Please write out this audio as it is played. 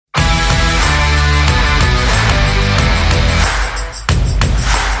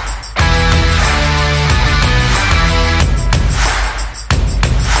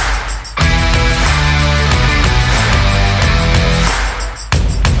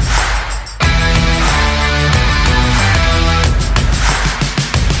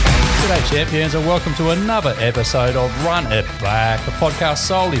Champions, and welcome to another episode of Run It Back, a podcast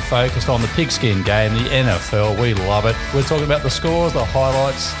solely focused on the pigskin game, the NFL. We love it. We're talking about the scores, the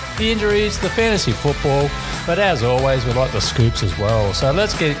highlights, the injuries, the fantasy football, but as always, we like the scoops as well. So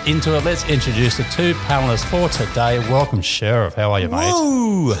let's get into it. Let's introduce the two panelists for today. Welcome, Sheriff. How are you, mate?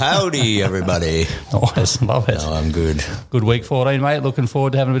 Woo! Howdy, everybody. Nice. Love it. No, I'm good. Good week 14, mate. Looking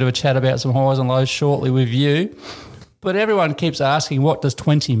forward to having a bit of a chat about some highs and lows shortly with you. But everyone keeps asking, what does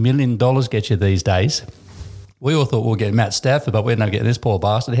 $20 million get you these days? We all thought we'll get Matt Stafford, but we ended up getting this poor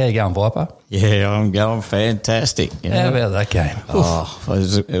bastard. How you going, Viper? Yeah, I'm going fantastic. How about that game? Oh,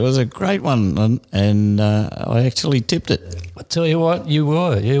 it was a great one, and I actually tipped it. I tell you what, you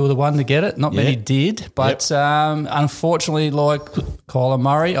were the one to get it. Not many did, but unfortunately, like Kyler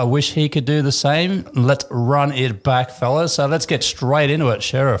Murray, I wish he could do the same. Let's run it back, fellas. So let's get straight into it.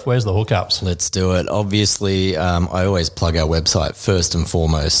 Sheriff, where's the hookups? Let's do it. Obviously, I always plug our website first and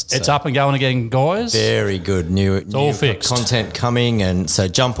foremost. It's up and going again, guys. Very good. New all fixed. Content coming, and so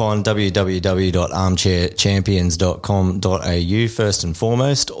jump on www.armchairchampions.com.au first and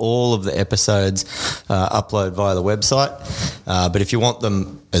foremost. All of the episodes upload via the website. But if you want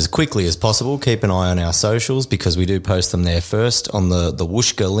them as quickly as possible, keep an eye on our socials because we do post them there first on the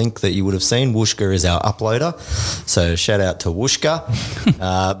Wooshka link that you would have seen. Wooshka is our uploader. So shout out to Wooshka.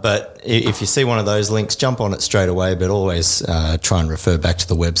 But if you see one of those links, jump on it straight away, but always try and refer back to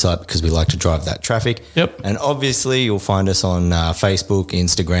the website because we like to drive that traffic. Yep. And obviously you'll find us on Facebook,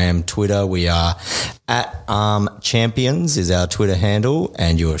 Instagram, Twitter. We are at Arm Champions is our Twitter handle,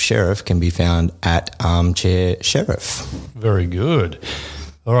 and your sheriff can be found at Armchair Sheriff. Very good.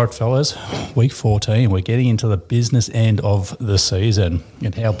 All right, fellas, week 14, we're getting into the business end of the season,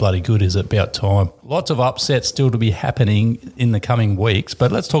 and how bloody good is it about time? Lots of upsets still to be happening in the coming weeks,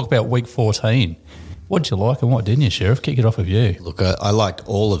 but let's talk about week 14. What did you like and what didn't you, Sheriff? Kick it off with you. Look, I liked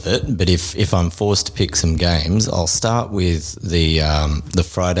all of it, but if I'm forced to pick some games, I'll start with the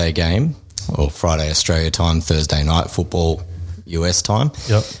Friday game, or Friday Australia time, Thursday night football US time,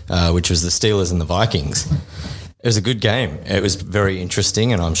 which was the Steelers and the Vikings. It was a good game. It was very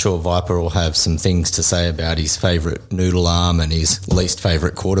interesting, and I'm sure Viper will have some things to say about his favourite noodle arm and his least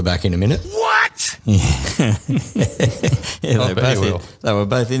favourite quarterback in a minute. What? Yeah, they were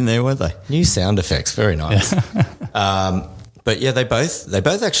both in there, weren't they? New sound effects, very nice. But yeah, they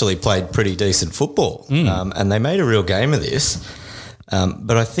both actually played pretty decent football, and they made a real game of this.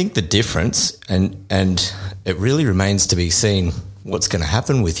 But I think the difference, and it really remains to be seen what's going to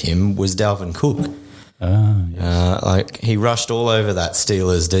happen with him, was Dalvin Cook. Like he rushed all over that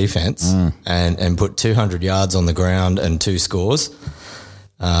Steelers defense and put 200 yards on the ground and 2 scores.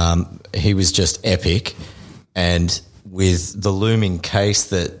 He was just epic, and with the looming case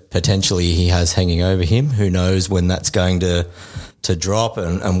that potentially he has hanging over him, who knows when that's going to drop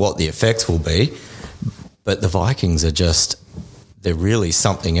and what the effects will be. But the Vikings are they're really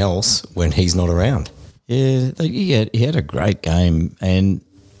something else when he's not around. Yeah, he had a great game, and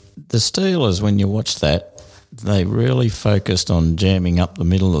the Steelers, when you watch that, they really focused on jamming up the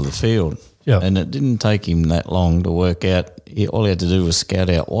middle of the field. Yeah. And it didn't take him that long to work out. All he had to do was scout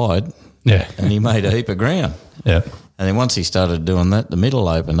out wide. Yeah. And he made a heap of ground. Yeah. And then once he started doing that, the middle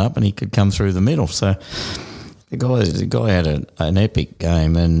opened up and he could come through the middle. So the guy had an epic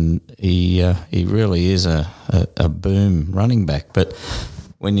game, and he really is a boom running back. But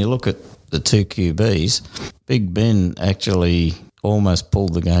when you look at the two QBs, Big Ben actually almost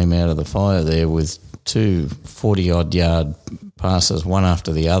pulled the game out of the fire there with 2 40-odd yard passes, one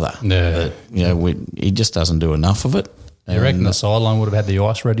after the other. Yeah. He just doesn't do enough of it. You reckon the sideline would have had the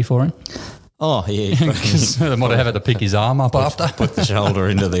ice ready for him? Oh, yeah. Because they might have had to pick his arm up after. Put the shoulder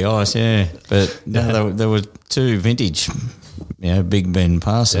into the ice, yeah. But no, there were 2 vintage Big Ben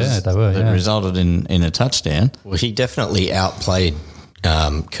passes they were, that resulted in a touchdown. Well, he definitely outplayed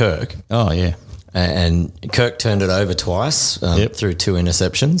Kirk. Oh, yeah. And Kirk turned it over twice through 2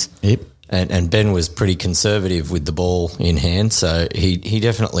 interceptions. Yep. And Ben was pretty conservative with the ball in hand, so he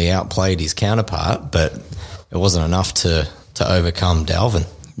definitely outplayed his counterpart, but it wasn't enough to overcome Dalvin.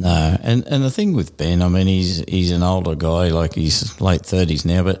 No, and the thing with Ben, I mean, he's an older guy, like he's late 30s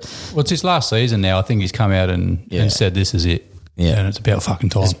now, but... Well, it's his last season now. I think he's come out and said this is it. Yeah. And it's about fucking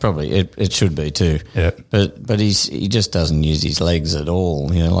time. It's probably, it should be too. Yeah. But he just doesn't use his legs at all.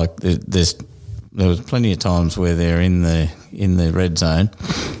 Like there was plenty of times where they're in the red zone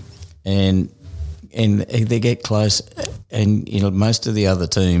and they get close, and most of the other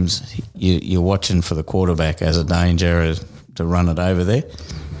teams you're watching for the quarterback as a danger to run it over there.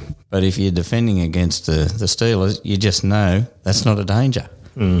 But if you're defending against the Steelers, you just know that's not a danger.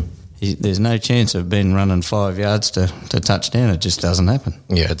 there's no chance of Ben running 5 yards to touchdown. It just doesn't happen.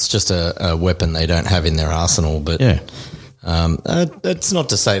 Yeah, it's just a weapon they don't have in their arsenal. But that's not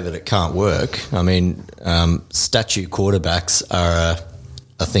to say that it can't work. I mean, statue quarterbacks are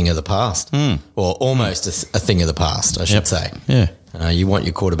a thing of the past, or almost a thing of the past, I should say. Yeah. You want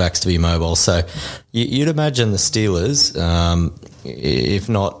your quarterbacks to be mobile. So you'd imagine the Steelers, if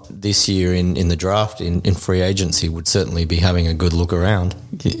not this year in the draft, in free agency, would certainly be having a good look around.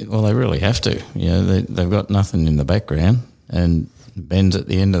 Yeah, well, they really have to. You know, they've got nothing in the background, and Ben's at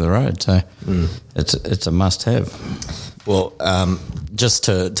the end of the road. So it's a must-have. Well, just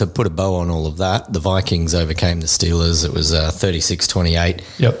to put a bow on all of that, the Vikings overcame the Steelers. It was 36-28.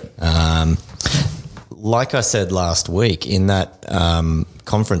 Yep. Like I said last week, in that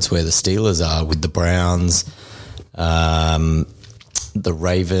conference where the Steelers are with the Browns, the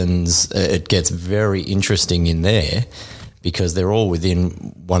Ravens, it gets very interesting in there because they're all within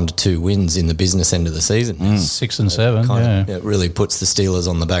 1 to 2 wins in the business end of the season. 6 and 7, It really puts the Steelers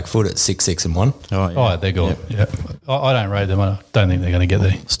on the back foot at 6-6-1. Oh, they're good. Yep. I don't rate them. I don't think they're going to get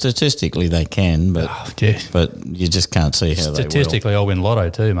there. Statistically, they can, but you just can't see how Statistically, I'll win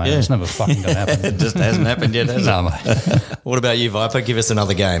lotto too, mate. It's never fucking going to happen. It just hasn't happened yet, has it? No, mate. What about you, Viper? Give us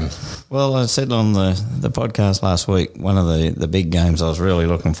another game. Well, I said on the podcast last week, one of the big games I was really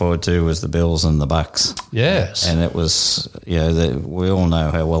looking forward to was the Bills and the Bucks. Yes. And it was, we all know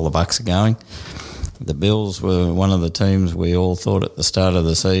how well the Bucks are going. The Bills were one of the teams we all thought at the start of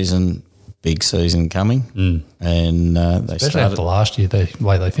the season, big season coming. And they especially after last year, the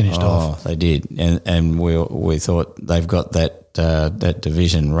way they finished off. Oh, they did. And we thought they've got that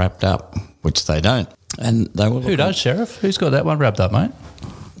division wrapped up, which they don't. And they were Who does, Sheriff? Who's got that one wrapped up, mate?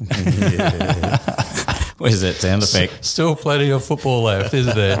 Where's that sound effect? Still plenty of football left,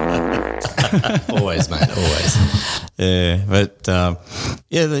 isn't there? Always, mate, always. Yeah, but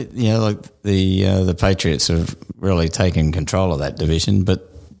the Patriots have really taken control of that division,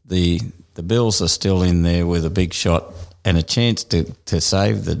 but the Bills are still in there with a big shot and a chance to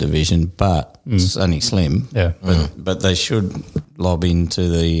save the division, but it's only slim. Yeah, but they should lob into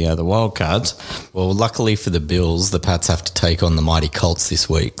the wild cards. Well, luckily for the Bills, the Pats have to take on the mighty Colts this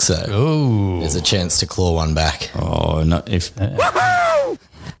week, so there's a chance to claw one back. Oh, not if.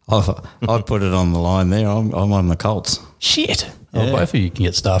 I'd put it on the line there. I'm on the Colts. Shit. Yeah. Oh, both of you can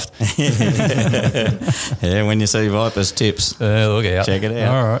get stuffed. Yeah, when you see Vipers tips, look out. Check it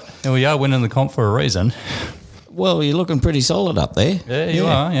out. All right. And we are winning the comp for a reason. Well, you're looking pretty solid up there. Yeah, you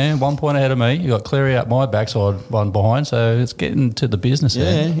are. Yeah, 1 point ahead of me. You got Cleary out my backside, one behind, so it's getting to the business.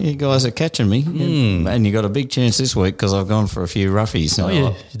 Yeah, you guys are catching me, and you got a big chance this week because I've gone for a few roughies. Oh,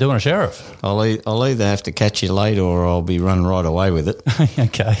 you're doing a Sheriff. I'll either have to catch you late or I'll be run right away with it.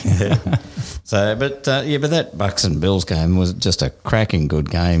 Okay. So, but that Bucks and Bills game was just a cracking good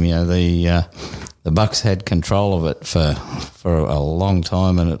game. You know, the Bucks had control of it for a long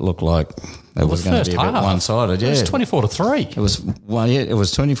time, and it looked like it was going to be a bit one-sided. Yeah, it was 24-3. It was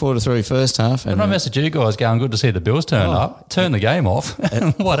 24-3 first half. And I messaged you guys going, good to see the Bills turn the game off.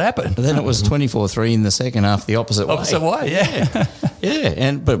 What happened? Then it was 24-3 in the second half, the opposite way. Yeah.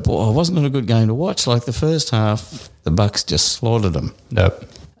 Yeah, but wasn't it a good game to watch? Like the first half, the Bucks just slaughtered them. Nope.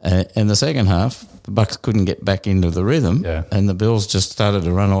 And the second half, the Bucks couldn't get back into the rhythm, and the Bills just started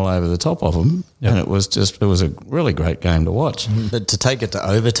to run all over the top of them, and it was a really great game to watch. But to take it to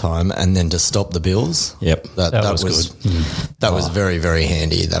overtime and then to stop the Bills, that was good. That was very, very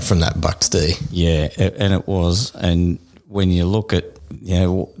handy from that Bucks D. Yeah, and it was. And when you look at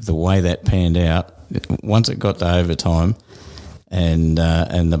the way that panned out, once it got to overtime. And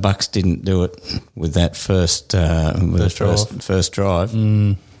the Bucks didn't do it with that first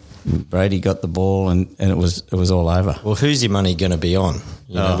drive. Brady got the ball and it was all over. Well, who's your money going to be on?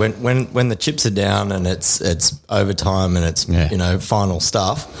 You know, when the chips are down and it's overtime and it's final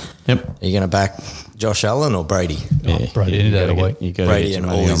stuff. Yep. Are you going to back Josh Allen or Brady? Brady any day of the week. Brady and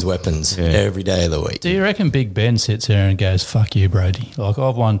all his weapons every day of the week. Do you reckon Big Ben sits there and goes, "Fuck you, Brady"? Like,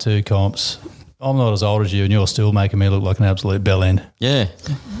 I've won 2 comps. I'm not as old as you, and you're still making me look like an absolute bellend. Yeah.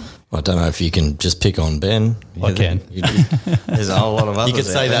 I don't know if you can just pick on Ben. I can. There's a whole lot of others. You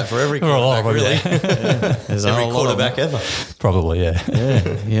could say that for every quarterback, really. There's every quarterback ever. Probably, yeah.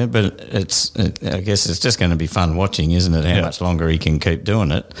 Yeah, but I guess it's just going to be fun watching, isn't it? How much longer he can keep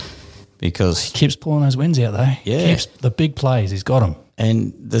doing it, because he keeps pulling those wins out, though. Yeah, keeps the big plays. He's got them.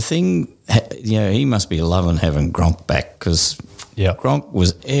 And the thing, he must be loving having Gronk back because Gronk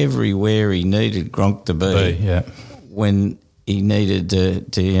was everywhere he needed Gronk to be. When he needed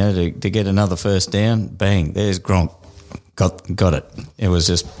to get another first down, bang, there's Gronk. Got it. It was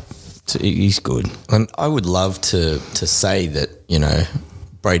just, he's good. And I would love to say that,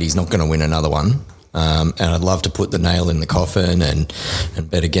 Brady's not going to win another one. And I'd love to put the nail in the coffin and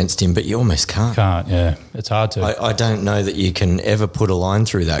bet against him, but you almost can't. Can't, yeah. It's hard to. I don't know that you can ever put a line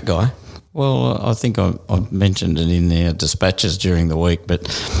through that guy. Well, I think I mentioned it in their dispatches during the week, but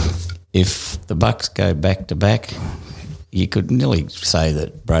if the Bucks go back-to-back, you could nearly say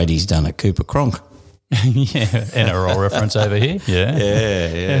that Brady's done a Cooper Cronk. Yeah, NRL reference over here. Yeah.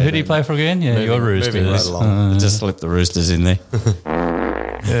 Yeah. Who do you play for again? Yeah, your Roosters. Right along. Just slip the Roosters in there.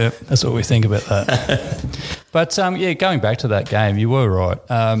 Yeah, that's what we think about that. But, going back to that game, you were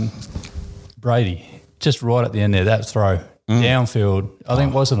right. Brady, just right at the end there, that throw, downfield, I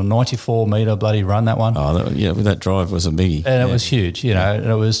think, was it a 94-metre bloody run, that one? Oh, that drive was a biggie. And it was huge, and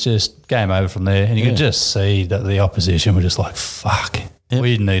it was just game over from there. And you could just see that the opposition were just like, fuck,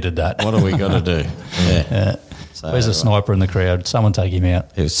 we needed that. What have we got to do? Yeah. So, where's a sniper in the crowd? Someone take him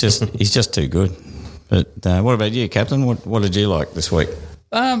out. He's just too good. But what about you, Captain? What did you like this week?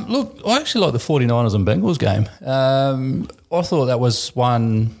 Look, I actually like the 49ers and Bengals game. I thought that was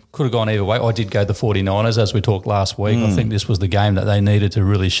one, could have gone either way. I did go the 49ers, as we talked last week. I think this was the game that they needed to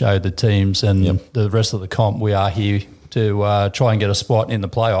really show the teams and the rest of the comp we are here to try and get a spot in the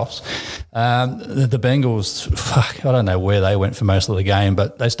playoffs. The Bengals, I don't know where they went for most of the game,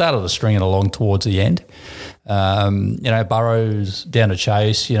 but they started to string it along towards the end. Burrows down to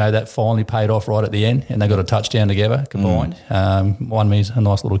Chase, that finally paid off right at the end, and they got a touchdown together combined. Won me a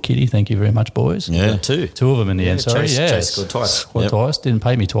nice little kitty. Thank you very much, boys. Yeah, two of them in the end. Sorry, Chase scored twice. Twice. Didn't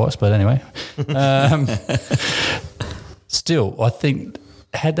pay me twice, but anyway. Still, I think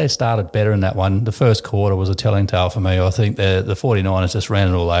had they started better in that one, the first quarter was a telling tale for me. I think the 49ers just ran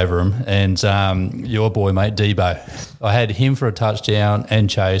it all over them. And your boy, mate, Debo, I had him for a touchdown and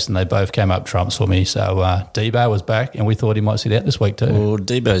Chase, and they both came up trumps for me. So Debo was back, and we thought he might sit out this week too. Well,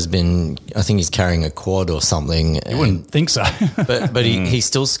 Debo's been, I think he's carrying a quad or something. You wouldn't think so. but he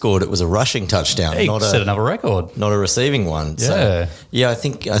still scored. It was a rushing touchdown. He set another record. Not a receiving one. Yeah. So, I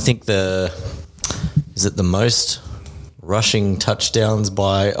think is it the most rushing touchdowns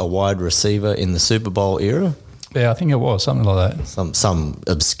by a wide receiver in the Super Bowl era? Yeah, I think it was something like that. Some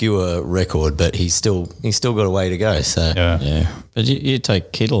obscure record, but he's still got a way to go. So yeah. But you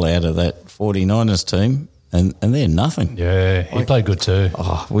take Kittle out of that 49ers team, and they're nothing. Yeah, he played good too.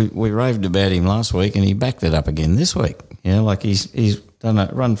 Oh, we raved about him last week, and he backed it up again this week. He's done a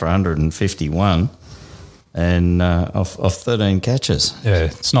run for 151. And off 13 catches. Yeah,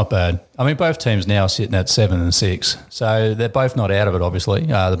 it's not bad. I mean, both teams now sitting at 7 and 6, so they're both not out of it. Obviously,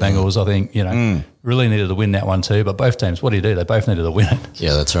 the Bengals, I think, really needed to win that one too. But both teams, what do? They both needed to win it.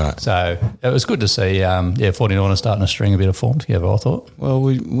 Yeah, that's right. So it was good to see. 49ers starting to string a bit of form together, I thought. Well,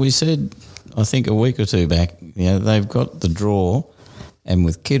 we said, I think a week or two back, they've got the draw, and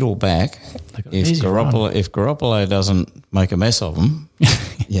with Kittle back, if Garoppolo doesn't make a mess of them,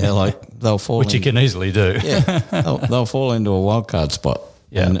 they'll fall. Which you can easily do. Yeah, they'll fall into a wild card spot.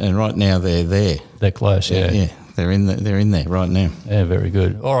 Yeah, and right now they're there. They're close. Yeah, they're in there right now. Yeah, very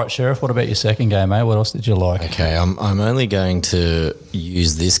good. All right, Sheriff. What about your second game, mate? What else did you like? Okay, I'm only going to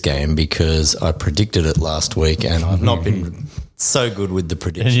use this game because I predicted it last week, and I've not been so good with the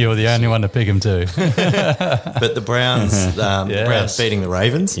predictions. And you were the only one to pick them too. But the Browns, Browns beating the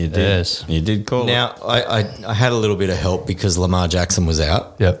Ravens. You did. Yes. You did call now, it. Now, I had a little bit of help because Lamar Jackson was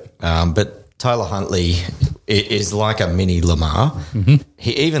out. Yep. But Tyler Huntley is like a mini Lamar. Mm-hmm.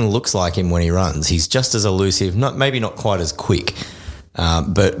 He even looks like him when he runs. He's just as elusive, maybe not quite as quick,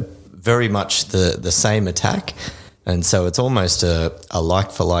 but very much the same attack. And so it's almost a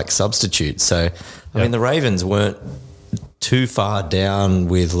like-for-like substitute. So, I mean, the Ravens weren't too far down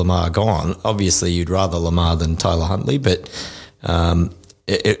with Lamar gone. Obviously, you'd rather Lamar than Tyler Huntley, but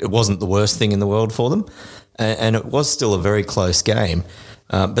it wasn't the worst thing in the world for them. And it was still a very close game.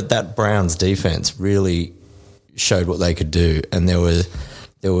 But that Browns defense really showed what they could do. And there was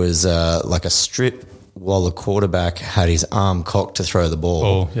like a strip while the quarterback had his arm cocked to throw the ball.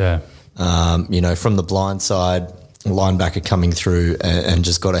 Oh, yeah. From the blind side, linebacker coming through and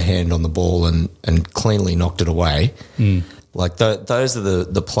just got a hand on the ball and cleanly knocked it away. Like those are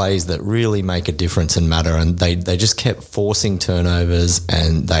the plays that really make a difference and matter, and they just kept forcing turnovers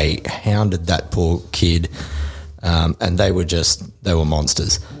and they hounded that poor kid, and they were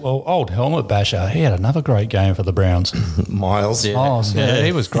monsters. Well, old helmet basher, he had another great game for the Browns. Miles, he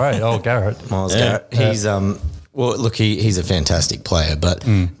was great. Oh, Garrett. Garrett. He's well, look, he's a fantastic player, but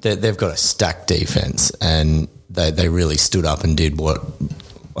they've got a stacked defense, and they really stood up and did what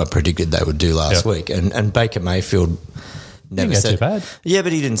I predicted they would do last week. And Baker Mayfield never too bad. Yeah,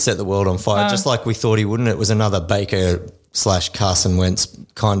 but he didn't set the world on fire, just like we thought he wouldn't. It was another Baker/Carson Wentz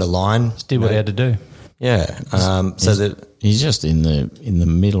kind of line. Just did what he had to do. Yeah. He's just in the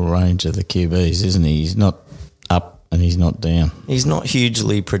middle range of the QBs, isn't he? He's not up and he's not down. He's not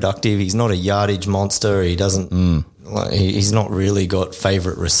hugely productive. He's not a yardage monster. He doesn't. He's not really got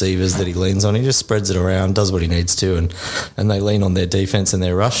favourite receivers that he leans on. He just spreads it around, does what he needs to, and they lean on their defence and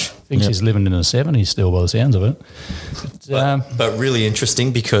their rush. Thinks he's living in the 70s still by the sounds of it. But really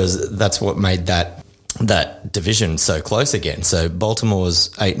interesting because that's what made that division so close again. So Baltimore's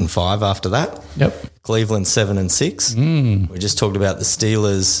 8-5 after that. Yep. Cleveland 7-6. We just talked about the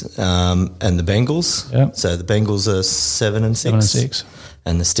Steelers and the Bengals. Yep. So the Bengals are 7-6. 7-6.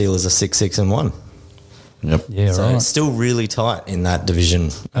 And the Steelers are 6-1. Yep. Yeah, So right. it's still really tight in that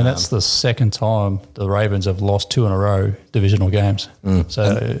division. And that's the second time the Ravens have lost 2 in a row divisional games.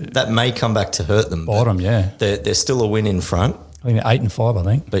 So That may come back to hurt them. but bottom, yeah. They're still a win in front. I think 8-5, I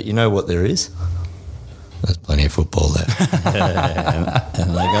think. But you know what there is? There's plenty of football there.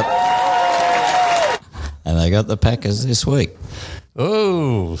 And they got the Packers this week.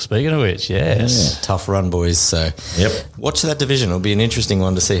 Oh, speaking of which, yes. Tough run, boys. So Yep. watch that division. It'll be an interesting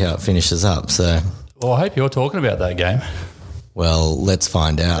one to see how it finishes up. So, Well, I hope you're talking about that game. well, let's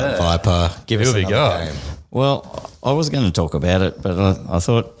find out. Viper, give us Here we another go. game. Well, I was going to talk about it, but I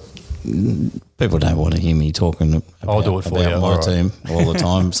thought people don't want to hear me talking about, I'll do it for you, my all right. team all the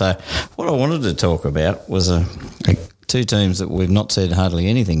time. So what I wanted to talk about was two teams that we've not said hardly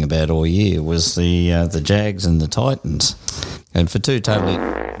anything about all year was the Jags and the Titans. And for two totally...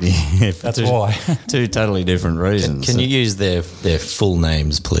 Yeah, for That's why. two totally different reasons. Can you use their full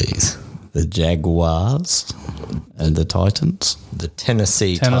names, please? The Jaguars and the Titans. The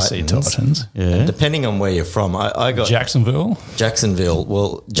Tennessee Titans. Yeah. And depending on where you're from, I got Jacksonville. Jacksonville.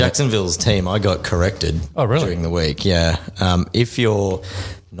 Well, Jacksonville's team, I got corrected Oh, really? during the week. Yeah. If you're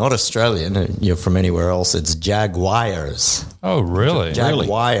not Australian, you're from anywhere else, it's Jaguars. Oh, really?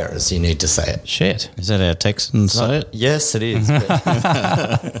 Jaguars, you need to say it. Shit. Is that how Texans say it? Yes, it is.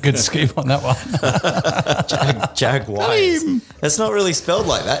 but Good scoop on that one. Jaguars. It's not really spelled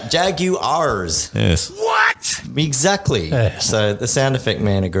like that. Jaguars. Yes. Exactly. Yes. So the sound effect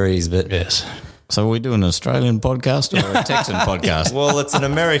man agrees, but Yes. So are we doing an Australian podcast or a Texan podcast? well, it's an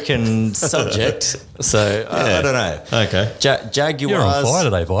American subject, so I don't know. Okay. Jaguars. You're on fire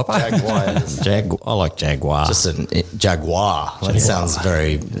today, Viper. Jaguars. I like Jaguar. Just a jaguar. That sounds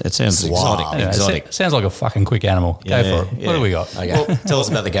very. It sounds Wow. exotic. Yeah, Exotic. sounds like a fucking quick animal. Yeah, Go for it. yeah. What do we got? Okay, tell us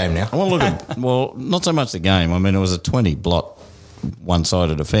about the game now. I want to look at, well, not so much the game. I mean, it was a 20-blot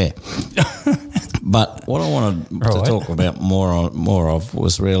one-sided affair. But what I wanted to Right. talk about more of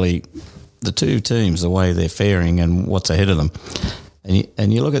was really the two teams, the way they're faring and what's ahead of them.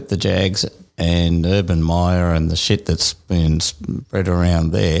 And you look at the Jags and Urban Meyer and the shit that's been spread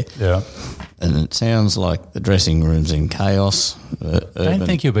around there, Yeah. and it sounds like the dressing room's in chaos. I don't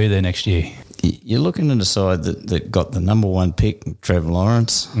think you'll be there next year. You're looking at a side that got the number one pick, Trevor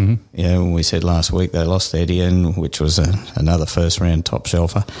Lawrence. Mm-hmm. Yeah, when we said last week they lost Etienne, which was another first-round top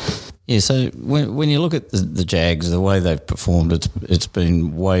shelfer. Yeah, so when you look at the Jags, the way they've performed, it's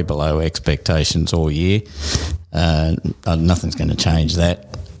been way below expectations all year. Nothing's going to change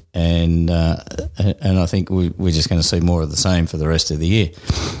that, and I think we're just going to see more of the same for the rest of the year.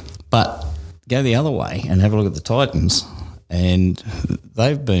 But go the other way and have a look at the Titans, and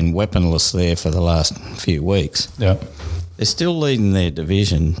they've been weaponless there for the last few weeks. Yeah. They're still leading their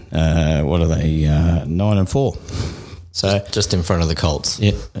division. What are they? 9-4. So Just in front of the Colts.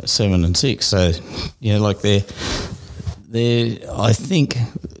 yeah, 7-6. So yeah, like they're. I think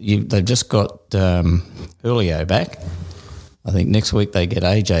they've just got Julio back. I think next week they get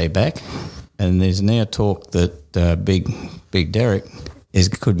AJ back, and there's now talk that Big Derek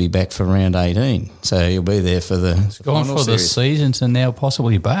could be back for round 18. So he'll be there for the Gone final for the series. season to now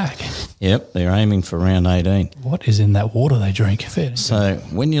possibly back. Yep, they're aiming for round 18. What is in that water they drink? Fair. So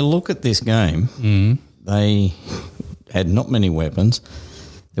when you look at this game, they had not many weapons.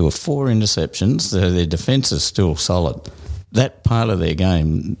 There were 4 interceptions. Their defence is still solid. That part of their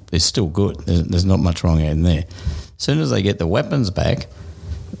game is still good. There's not much wrong in there. As soon as they get the weapons back,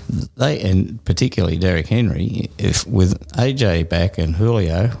 and particularly Derrick Henry, if with AJ back and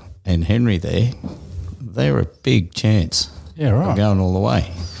Julio and Henry there, they're a big chance Yeah, right. of going all the way.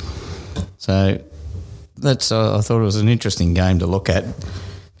 So that's I thought it was an interesting game to look at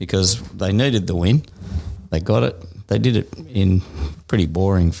because they needed the win. They got it. They did it in pretty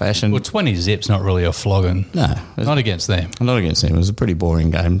boring fashion. Well, 20 zips not really a flogging. No, Not against them. not against them. It was a pretty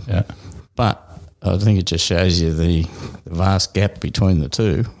boring game. Yeah. But I think it just shows you the vast gap between the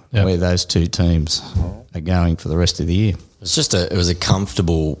two, Yep. where those two teams are going for the rest of the year. It was a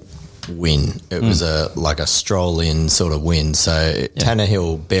comfortable win. It was a stroll-in sort of win. So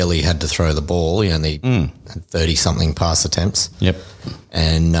Tannehill barely had to throw the ball. He only had 30-something pass attempts. Yep.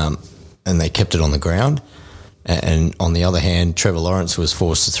 And they kept it on the ground. And on the other hand, Trevor Lawrence was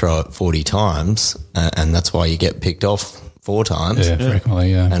forced to throw it 40 times, and that's why you get picked off 4 times. Yeah,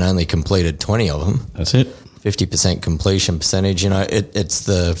 frequently, and only completed 20 of them. That's it. 50% completion percentage. It's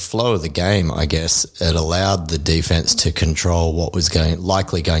the flow of the game, I guess. It allowed the defense to control what was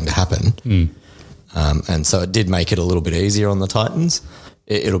likely going to happen. And so it did make it a little bit easier on the Titans.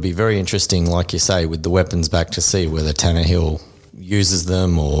 It'll be very interesting, like you say, with the weapons back to see whether Tannehill uses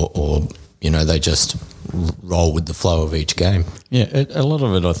them or they just roll with the flow of each game. Yeah, a lot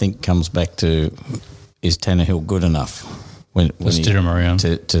of it, I think, comes back to, is Tannehill good enough when steer him around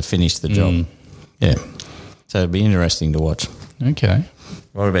to finish the job? Yeah. So it'd be interesting to watch. Okay.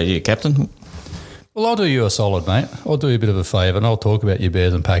 What about you, Captain? Well, I'll do you a solid, mate. I'll do you a bit of a favour, and I'll talk about your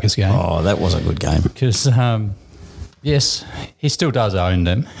Bears and Packers game. Oh, that was a good game. Because, yes, he still does own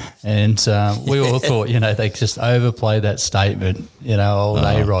them. And we all thought, they just overplayed that statement, old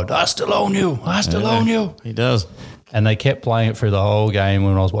A-Rod, I still own you, I still own you. He does. And they kept playing it through the whole game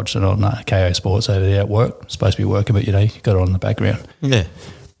when I was watching it on KO Sports over there at work. Supposed to be working, but, you got it on in the background. Yeah.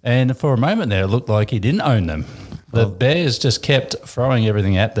 And for a moment there, it looked like he didn't own them. The Bears just kept throwing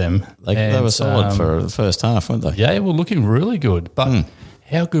everything at them. They were solid for the first half, weren't they? Yeah, were looking really good. But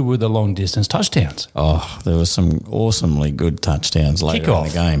how good were the long-distance touchdowns? Oh, there were some awesomely good touchdowns later in the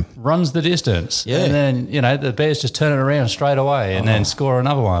game. Runs the distance. Yeah. And then, the Bears just turn it around straight away and then score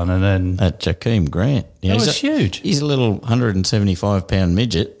another one. And then that Jakeem Grant. That was huge. He's a little 175-pound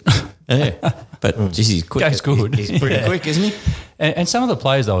midget. Yeah. But geez, he's quick. Goes good. He's pretty quick, isn't he? And some of the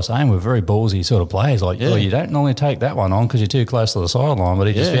players they were saying were very ballsy sort of players. Like, you don't normally take that one on because you're too close to the sideline, but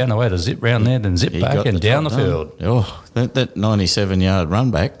he just found a way to zip round there, then zip back and down the field. Oh, that 97-yard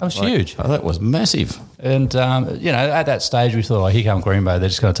run back. That was huge. Oh, that was massive. And, at that stage we thought, here come Green Bay, they're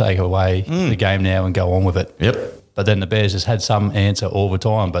just going to take away the game now and go on with it. Yep. But then the Bears just had some answer all the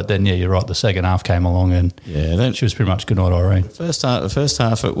time. But then, you're right, the second half came along and she was pretty much good night, Irene. The first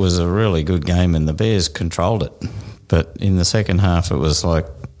half, it was a really good game and the Bears controlled it. But in the second half, it was like,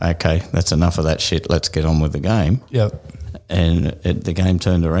 okay, that's enough of that shit. Let's get on with the game. Yep. And the game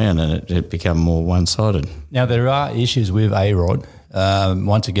turned around and it became more one-sided. Now, there are issues with A-Rod.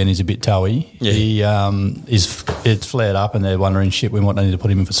 Once again, he's a bit toey. Yeah. It's flared up and they're wondering, shit, we might need to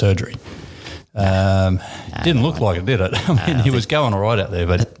put him in for surgery. Didn't look like it, did it? He was going all right out there,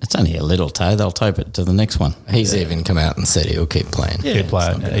 but it's only a little toe. They'll tape it to the next one. He's even come out and said he'll keep playing. Keep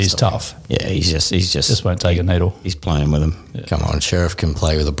playing. He's tough. Yeah, he's just won't take a needle. He's playing with him. Yeah. Come on, Sheriff can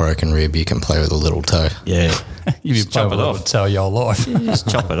play with a broken rib. You can play with a little toe. Yeah, you've been playing with it tell your life. Just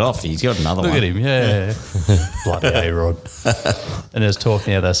chop it off. He's got another one. Look at him. Yeah. Bloody A-Rod. And there's talk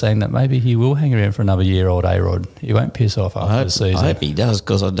now. They're saying that maybe he will hang around for another year. Old A-Rod. He won't piss off after the season. I hope he does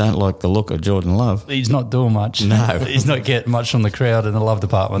because I don't like the look of Jordan Love. He's not doing much. No. He's not getting much from the crowd in the love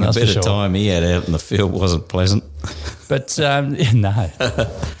department, that's for sure. The time he had out in the field wasn't pleasant. But, no.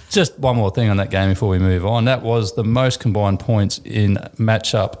 Just one more thing on that game before we move on. That was the most combined points in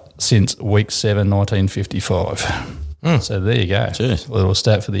matchup since Week 7, 1955. So there you go. Jeez. A little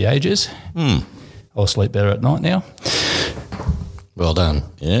stat for the ages. I'll sleep better at night now. Well done.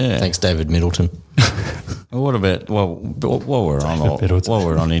 Yeah. Thanks, David Middleton. What about while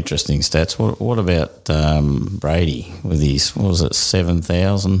we're on interesting stats? What about Brady with his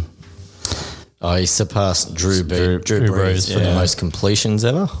 7,000? Oh, he surpassed Drew Brees for the most completions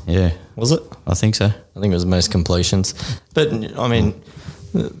ever. Yeah, was it? I think so. I think it was the most completions. But I mean,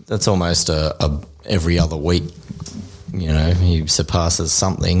 that's almost every other week. He surpasses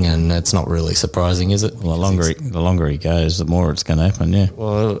something, and that's not really surprising, is it? Well, the longer he goes, the more it's going to happen. Yeah.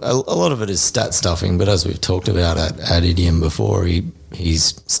 Well, a lot of it is stat stuffing, but as we've talked about at Idiom before,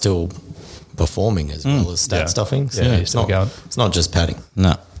 he's still performing as well as stat stuffing. So he's still going. It's not just padding.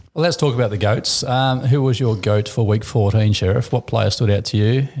 No. Well, let's talk about the GOATs. Who was your GOAT for Week 14, Sheriff? What player stood out to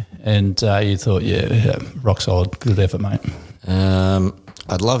you? And you thought, rock solid, good effort, mate.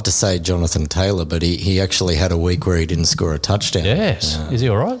 I'd love to say Jonathan Taylor, but he actually had a week where he didn't score a touchdown. Yes. Is he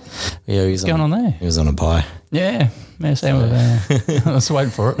all right? Yeah, what's going on there? He was on a bye. Yeah. Same with I was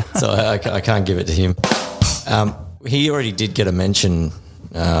waiting for it. So I can't give it to him. He already did get a mention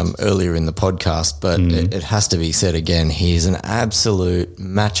earlier in the podcast, but it has to be said again. He's an absolute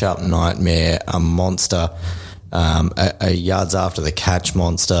matchup nightmare, a monster, a yards after the catch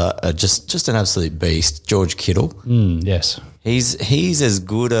monster, just an absolute beast. George Kittle. Yes. He's as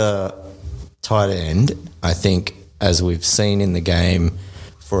good a tight end, I think, as we've seen in the game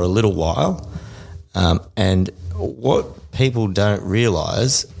for a little while. And what people don't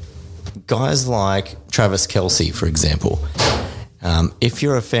realise guys like Travis Kelce, for example, if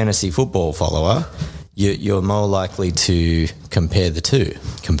you're a fantasy football follower, you're more likely to compare the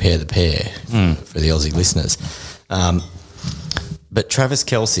pair for the Aussie listeners. But Travis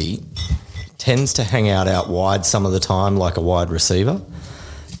Kelce tends to hang out wide some of the time like a wide receiver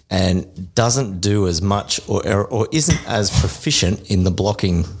and doesn't do as much or isn't as proficient in the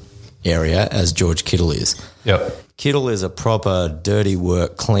blocking area as George Kittle is. Yep. Kittle is a proper dirty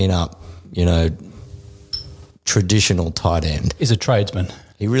work, clean up, traditional tight end. He's a tradesman.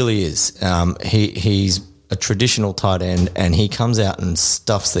 He really is. He's a traditional tight end, and he comes out and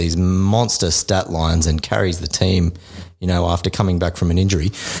stuffs these monster stat lines and carries the team, after coming back from an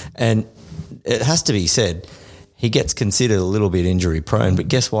injury. And it has to be said, he gets considered a little bit injury prone, but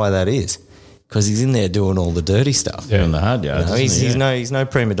guess why that is? Because he's in there doing all the dirty stuff. Yeah, in the hard yards. He's no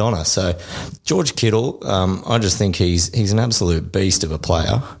prima donna. So George Kittle, I just think he's an absolute beast of a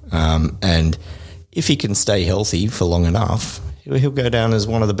player, and if he can stay healthy for long enough, he'll go down as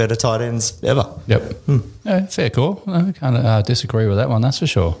one of the better tight ends ever. Yep. Yeah, fair call. I can't disagree with that one, that's for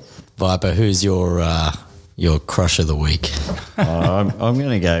sure. Viper, who's your crush of the week? I'm going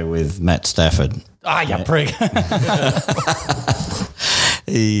to go with Matt Stafford. You prick.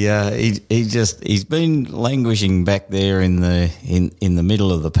 He's been languishing back there in the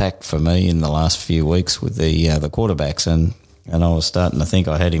middle of the pack for me in the last few weeks with the quarterbacks, and I was starting to think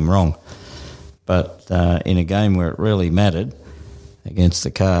I had him wrong. But in a game where it really mattered against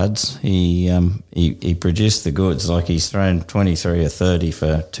the Cards, he produced the goods. Like, he's thrown 23 or 30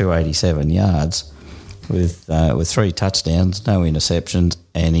 for 287 yards with 3 touchdowns, no interceptions,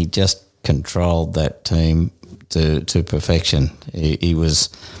 and he just controlled that team to perfection. He was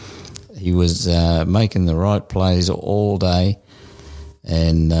making the right plays all day,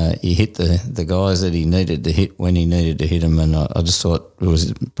 and he hit the guys that he needed to hit when he needed to hit them, and I just thought it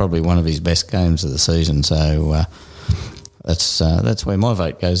was probably one of his best games of the season. So that's where my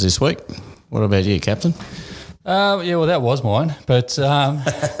vote goes this week. What about you, Captain? Well, that was mine, but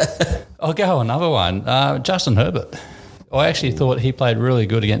I'll go another one. Justin Herbert. I actually thought he played really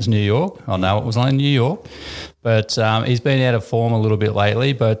good against New York. I know it was only New York, but he's been out of form a little bit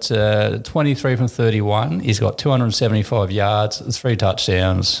lately. But 23 from 31, he's got 275 yards, 3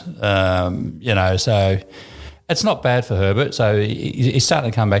 touchdowns. So it's not bad for Herbert. So he's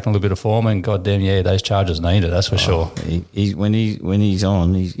starting to come back in a little bit of form, and goddamn, those Chargers need it. That's for sure. When he's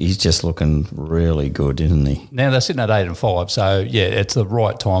on, he's just looking really good, isn't he? Now they're sitting at 8-5, so it's the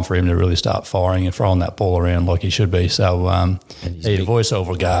right time for him to really start firing and throwing that ball around like he should be. So he's a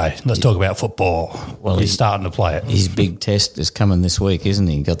voiceover guy. Let's talk about football. Well, he's starting to play it. His big test is coming this week, isn't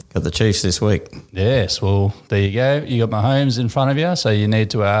he? Got the Chiefs this week. Yes. Well, there you go. You got Mahomes in front of you, so you need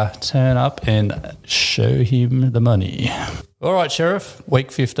to turn up and show him the money. All right, Sheriff, week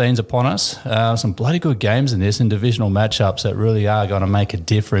 15's upon us. Some bloody good games in this, and divisional matchups that really are going to make a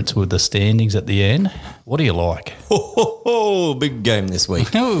difference with the standings at the end. What do you like? Big game this week.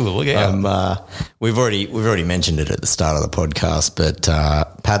 Oh, look out. We've already mentioned it at the start of the podcast, but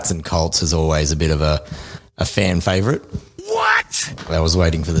Pats and Colts is always a bit of a fan favourite. What? I was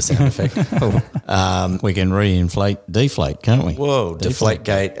waiting for the sound effect. We can deflate, can't we? Whoa, deflate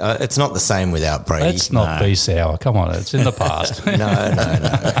gate. It's not the same without Brady. Let's not be sour. Come on, it's in the past.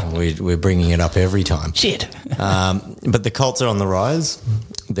 No. We're bringing it up every time. Shit. But the Colts are on the rise.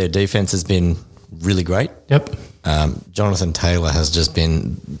 Their defense has been really great. Yep. Jonathan Taylor has just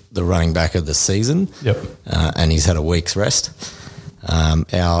been the running back of the season. Yep. And he's had a week's rest.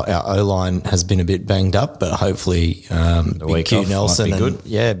 Our O-line has been a bit banged up, but hopefully Big Q Nelson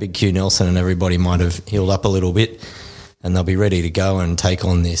Big Q Nelson and everybody might have healed up a little bit, and they'll be ready to go and take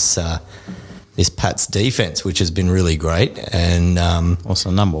on this Pats defense, which has been really great. And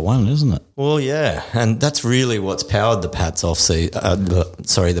also number one, isn't it? Well, yeah, and that's really what's powered the Pats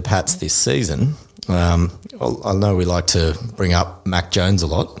the Pats this season. I know we like to bring up Mac Jones a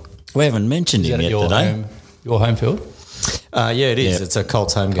lot. We haven't mentioned him yet today. Your home field? It is. Yep. It's a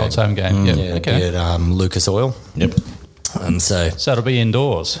Colts home game. Colts home game. Yeah, okay. At Lucas Oil. Yep. And so it'll be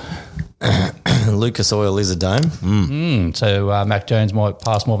indoors. Lucas Oil is a dome. So Mac Jones might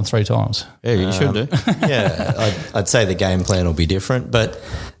pass more than 3 times. Yeah, you should do. Yeah, I'd say the game plan will be different, but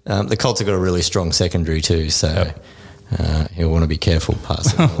the Colts have got a really strong secondary too, so he'll want to be careful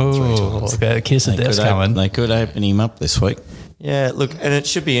passing more than 3 times. A kiss of death's coming. They could open him up this week. Yeah, look, and it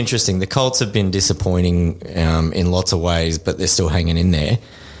should be interesting. The Colts have been disappointing in lots of ways, but they're still hanging in there.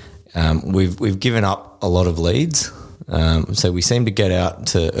 We've given up a lot of leads, so we seem to get out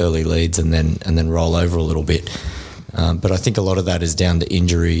to early leads and then roll over a little bit. But I think a lot of that is down to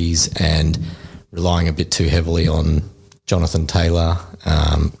injuries and relying a bit too heavily on Jonathan Taylor,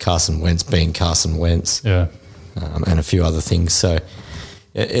 Carson Wentz being Carson Wentz, and a few other things. So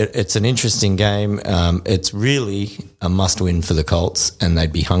it's an interesting game. It's really a must-win for the Colts, and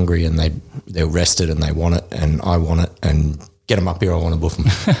they'd be hungry and they're rested and they want it, and I want it, and get them up here. I want to boof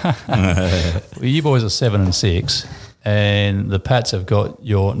them. Well, you boys are 7-6, and the Pats have got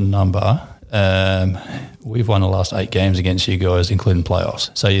your number. We've won the last 8 games against you guys, including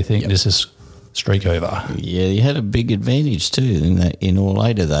playoffs. So you think this is streak over? Yeah, you had a big advantage too in all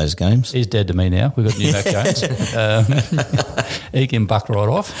 8 of those games. He's dead to me now. We've got new Mac Jones. He can buck right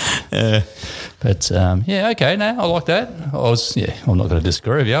off. But okay, I like that. I'm not going to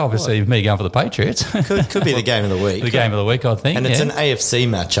disagree with you. Obviously, me going for the Patriots could be the game of the week. Game of the week, I think. And it's an AFC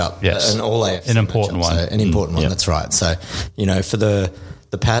matchup. Yes, an all AFC, an important one. So an important one. That's right. So for the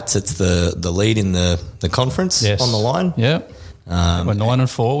Pats, it's the lead in the conference on the line. Yeah. We're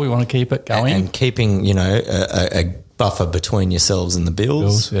 9-4. We want to keep it going and keeping a buffer between yourselves and the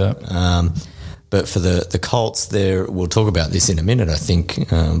Bills. But for the Colts, we'll talk about this in a minute. I think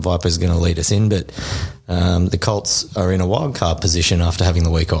Viper's going to lead us in, but the Colts are in a wild card position after having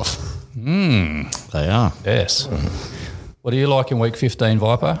the week off. They are. Yes. What do you like in week 15,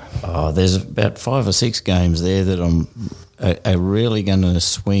 Viper? Oh, there's about 5 or 6 games there that are really going to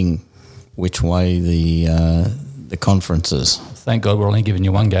swing which way the conferences. Thank God we're only giving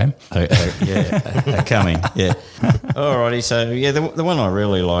you one game. Coming. Yeah. Alrighty. So the one I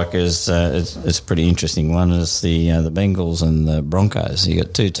really like is it's a pretty interesting one. Is the Bengals and the Broncos. You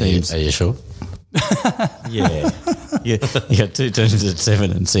got 2 teams. Are you sure? Yeah. You got 2 teams at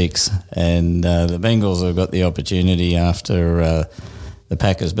 7-6, and the Bengals have got the opportunity after the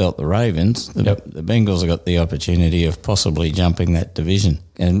Packers belt the Ravens. The Bengals have got the opportunity of possibly jumping that division,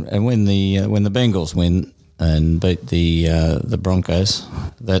 and when the Bengals win and beat the Broncos,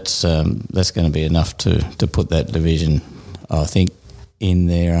 that's going to be enough to put that division, I think, in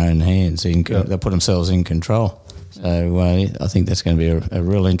their own hands. They'll put themselves in control. So I think that's going to be a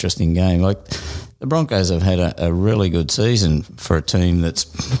real interesting game. Like the Broncos have had a really good season for a team that's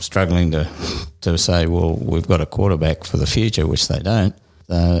struggling to say, well, we've got a quarterback for the future, which they don't.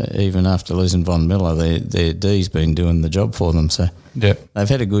 Even after losing Von Miller, their D's been doing the job for them. So they've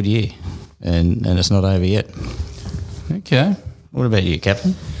had a good year. And it's not over yet. Okay. What about you,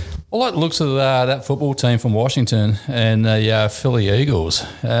 Captain? I like the looks of that football team from Washington and the Philly Eagles.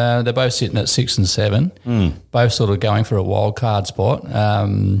 They're both sitting at 6 and 7, both sort of going for a wild card spot.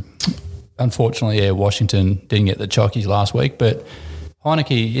 Unfortunately, Washington didn't get the Chockies last week, but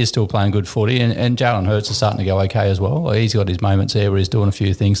Heineke is still playing good footy, and Jalen Hurts is starting to go okay as well. He's got his moments there where he's doing a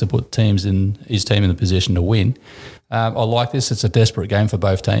few things to put his team in the position to win. I like this. It's a desperate game for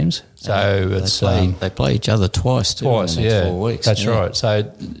both teams. So they play each other twice in the next 4 weeks. That's right.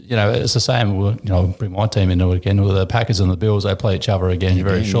 So, it's the same. I'll bring my team into it again. With the Packers and the Bills, they play each other again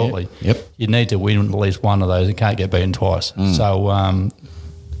very shortly. Yep. You need to win at least one of those and can't get beaten twice. So I'm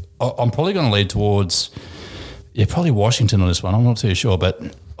probably going to lead towards, probably Washington on this one. I'm not too sure, but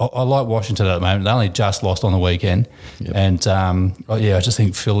I like Washington at the moment. They only just lost on the weekend. Yep. And, I just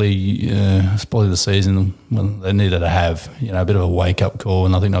think Philly, it's probably the season when they needed to have, a bit of a wake-up call,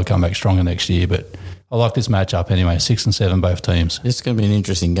 and I think they'll come back stronger next year. But I like this matchup anyway, 6 and 7, both teams. It's going to be an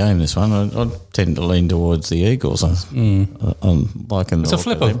interesting game, this one. I tend to lean towards the Eagles. I'm liking it's a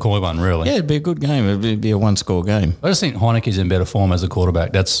flip of a coin one, really. Yeah, it'd be a good game. It'd be a one-score game. I just think Heineke's in better form as a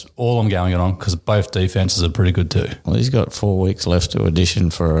quarterback. That's all I'm going on, because both defences are pretty good too. Well, he's got 4 weeks left to audition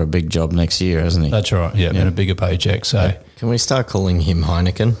for a big job next year, hasn't he? That's right, and a bigger paycheck. So can we start calling him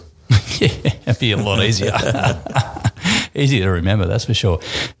Heineken? Yeah, it'd be a lot easier. Easier to remember, that's for sure.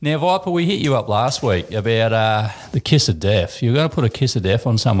 Now, Viper, we hit you up last week about the kiss of death. You're going to put a kiss of death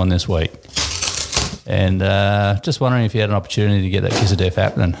on someone this week. And just wondering if you had an opportunity to get that kiss of death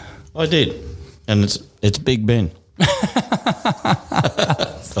happening. I did. And it's Big Ben.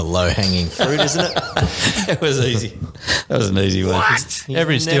 It's the low-hanging fruit, isn't it? It was easy. That was an easy one.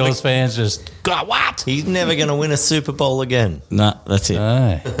 Every Steelers fan's just, God, what? He's never going to win a Super Bowl again. No, that's it.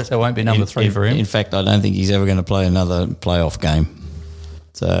 So it won't be number 3 for him. In fact, I don't think he's ever going to play another playoff game.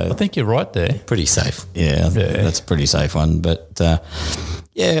 So I think you're right there. Pretty safe. Yeah, that's a pretty safe one. But, I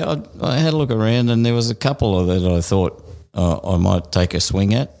had a look around, and there was a couple of that I thought I might take a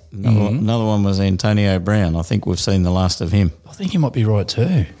swing at. Another one was Antonio Brown. I think we've seen the last of him. I think you might be right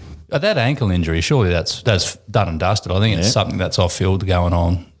too. That ankle injury, surely that's done and dusted. I think it's something that's off field going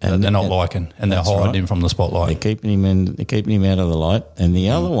on and they're not liking, and they're hiding him from the spotlight. They're keeping him out of the light. And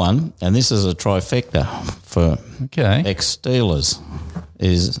the other one, and this is a trifecta for ex-Steelers,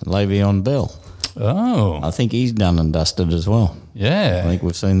 is Le'Veon Bell. Oh. I think he's done and dusted as well. Yeah. I think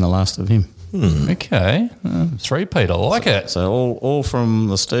we've seen the last of him. Okay. Three-peat, I like it. So all from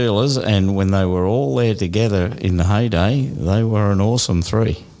the Steelers, and when they were all there together in the heyday, they were an awesome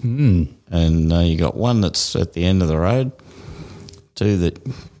three. And you got one that's at the end of the road, two that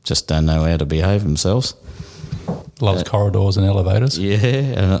just don't know how to behave themselves. Loves corridors and elevators.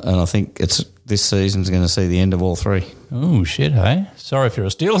 Yeah, and I think this season's going to see the end of all three. Oh, shit, hey? Sorry if you're a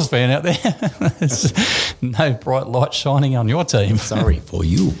Steelers fan out there. There's no bright light shining on your team. Sorry for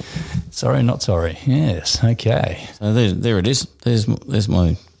you. Sorry, not sorry. Yes, okay. So there it is. There's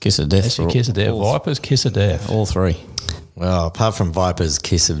my kiss of death. That's your kiss of death. Vipers, kiss of death. All three. Well, apart from Vipers'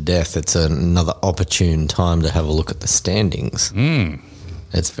 kiss of death, it's another opportune time to have a look at the standings.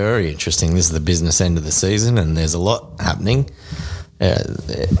 It's very interesting. This is the business end of the season, and there's a lot happening.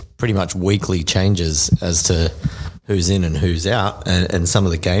 Pretty much weekly changes as to who's in and who's out, and some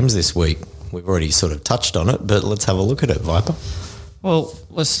of the games this week, we've already sort of touched on it, but let's have a look at it, Viper. Well,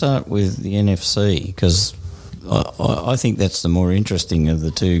 let's start with the NFC, because I think that's the more interesting of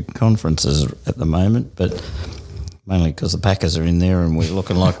the two conferences at the moment, but mainly because the Packers are in there and we're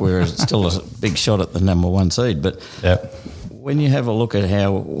looking like we're still a big shot at the number one seed. But when you have a look at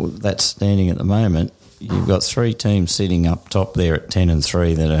how that's standing at the moment, you've got three teams sitting up top there at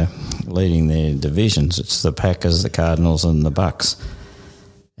 10-3 that are leading their divisions. It's the Packers, the Cardinals and the Bucks.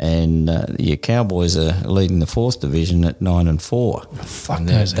 And your Cowboys are leading the fourth division at 9-4. Fuck,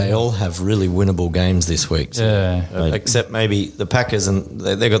 They all have really winnable games this week. So, Yeah. except maybe the Packers, and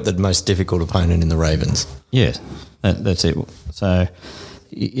they got the most difficult opponent in the Ravens. Yeah, that's it. So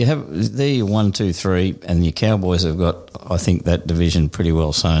you have there your 1, 2, 3, and your Cowboys have got, I think, that division pretty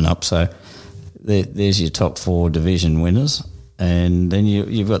well sewn up. So there's your top four division winners, and then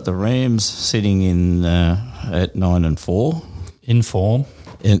you've got the Rams sitting in at 9-4 In form.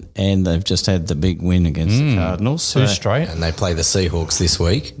 and they've just had the big win against the Cardinals. Two straight. And they play the Seahawks this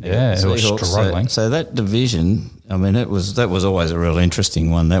week. Yeah, it was Seahawks, struggling. So that division, I mean, that was always a real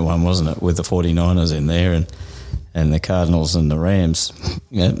interesting one. That one, wasn't it, with the 49ers in there and the Cardinals and the Rams.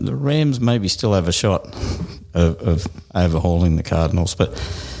 You know, the Rams maybe still have a shot of overhauling the Cardinals, but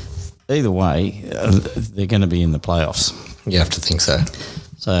either way, they're going to be in the playoffs. You have to think so.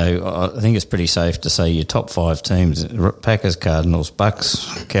 So I think it's pretty safe to say your top five teams, Packers, Cardinals,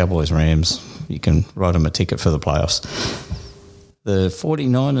 Bucks, Cowboys, Rams, you can write them a ticket for the playoffs. The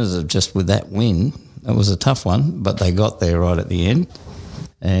 49ers have just, with that win, that was a tough one, but they got there right at the end,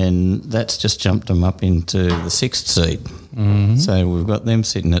 and that's just jumped them up into the sixth seed. Mm-hmm. So we've got them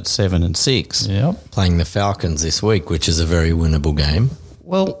sitting at 7-6. Yep. Playing the Falcons this week, which is a very winnable game.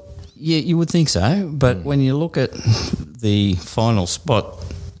 Well, yeah, you would think so, but when you look at the final spot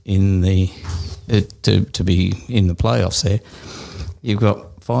in the to be in the playoffs there, you've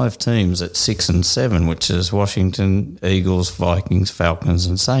got five teams at 6 and 7, which is Washington, Eagles, Vikings, Falcons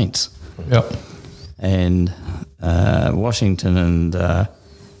and Saints. Yep. And Washington and the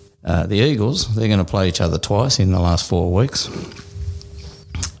Eagles, they're going to play each other twice in the last 4 weeks.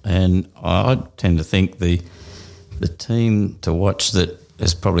 And I tend to think the team to watch that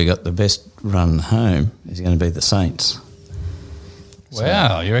has probably got the best run home is going to be the Saints.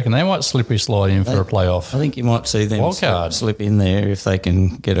 Wow, you reckon they might slippery slide in for a playoff? I think you might see them slip in there if they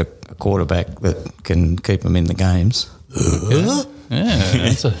can get a quarterback that can keep them in the games. Yeah,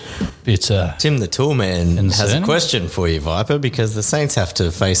 that's a bit... Tim the Toolman has a question for you, Viper, because the Saints have to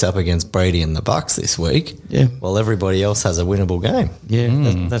face up against Brady and the Bucks this week, while everybody else has a winnable game.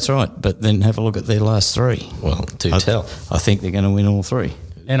 Yeah, that's right. But then have a look at their last three. Well, tell. I think they're going to win all three.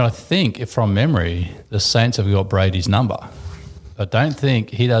 And I think, from memory, the Saints have got Brady's number. I don't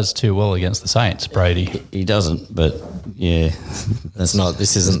think he does too well against the Saints, Brady. He doesn't, but yeah,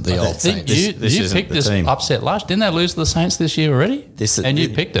 this isn't the old Saints. You picked this upset last. Didn't they lose to the Saints this year already? You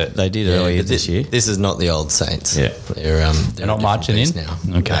picked it. They did earlier this year. This is not the old Saints. Yeah, they're not marching in now.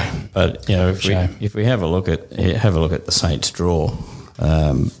 Okay, but you know, if we have a look at the Saints draw,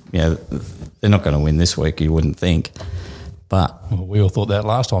 they're not going to win this week. You wouldn't think, but we all thought that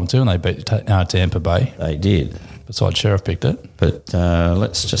last time too, and they beat Tampa Bay. They did. Besides, Sheriff picked it. But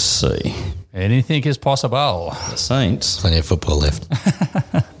let's just see. Anything is possible. The Saints. Plenty of football left.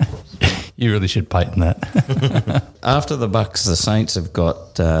 You really should patent that. After the Bucks, the Saints have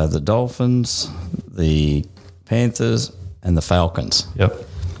got the Dolphins, the Panthers, and the Falcons. Yep.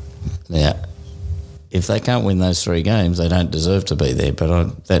 Now, if they can't win those three games, they don't deserve to be there.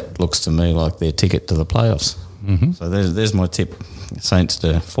 But that looks to me like their ticket to the playoffs. Mm-hmm. So there's my tip. Saints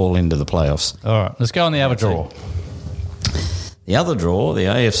to fall into the playoffs. All right, let's go on the other draw. The other draw, the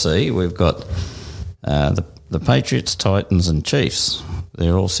AFC, we've got the Patriots, Titans and Chiefs.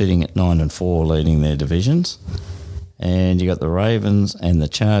 they're all sitting at 9 and 4, leading their divisions, and you got the Ravens and the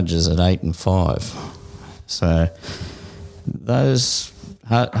Chargers at 8 and 5. So those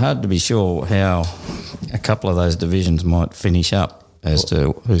hard to be sure how a couple of those divisions might finish up as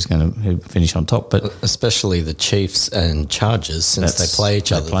to who finish on top, but especially the Chiefs and Chargers, since they play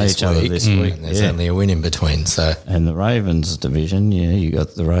each other this week. And there's only a win in between. So, and the Ravens division, you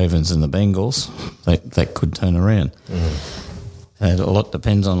got the Ravens and the Bengals. That could turn around. And a lot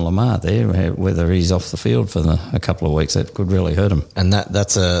depends on Lamar there, whether he's off the field for a couple of weeks. That could really hurt him. And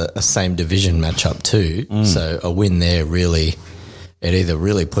that's a same division matchup too. So a win there it either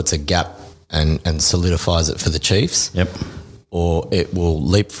really puts a gap and solidifies it for the Chiefs. Yep. Or it will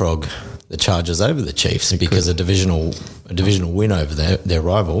leapfrog the Chargers over the Chiefs because a divisional win over their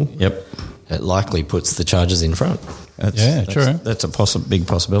rival. Yep. It likely puts the Chargers in front. True. That's a big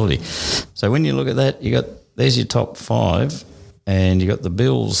possibility. So when you look at that, there's your top 5, and you got the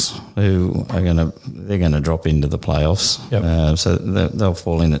Bills who are they're gonna drop into the playoffs. Yep. So they'll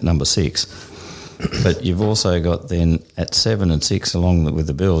fall in at number 6. But you've also got then at 7 and 6, along with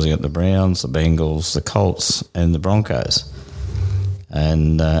the Bills, you got the Browns, the Bengals, the Colts, and the Broncos.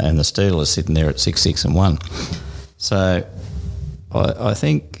 And the Steelers sitting there at 6 and 1. So I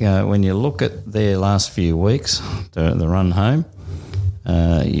think when you look at their last few weeks, the run home,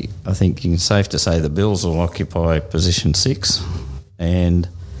 I think you can safe to say the Bills will occupy position 6, and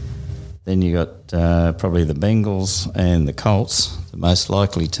then you got probably the Bengals and the Colts, the most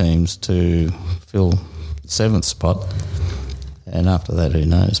likely teams to fill the 7th spot. And after that, who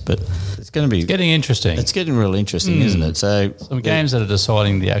knows? But it's going to be... It's getting interesting. It's getting real interesting, isn't it? So some games that are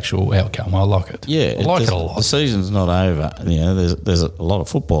deciding the actual outcome. I like it. Yeah. I like it a lot. The season's not over. There's a lot of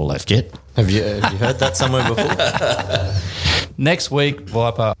football left yet. Have you heard that somewhere before? Next week,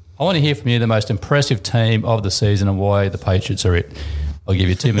 Viper, I want to hear from you the most impressive team of the season and why the Patriots are it. I'll give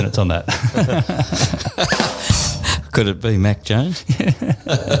you 2 minutes on that. Could it be Mac Jones?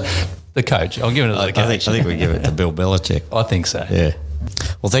 The coach. I'll give it to the coach. I think we give it to Bill Belichick. I think so. Yeah.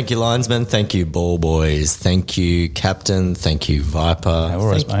 Well, thank you, Linesman. Thank you, Ball Boys. Thank you, Captain. Thank you, Viper. No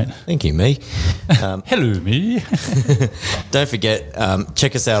worries, mate. Thank you, me. Hello, me. Don't forget,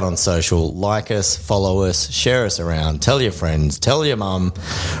 check us out on social. Like us, follow us, share us around. Tell your friends. Tell your mum.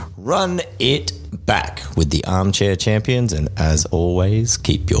 Run it back with the Armchair Champions. And as always,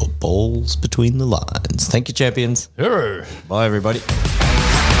 keep your balls between the lines. Thank you, champions. Hero. Bye, everybody.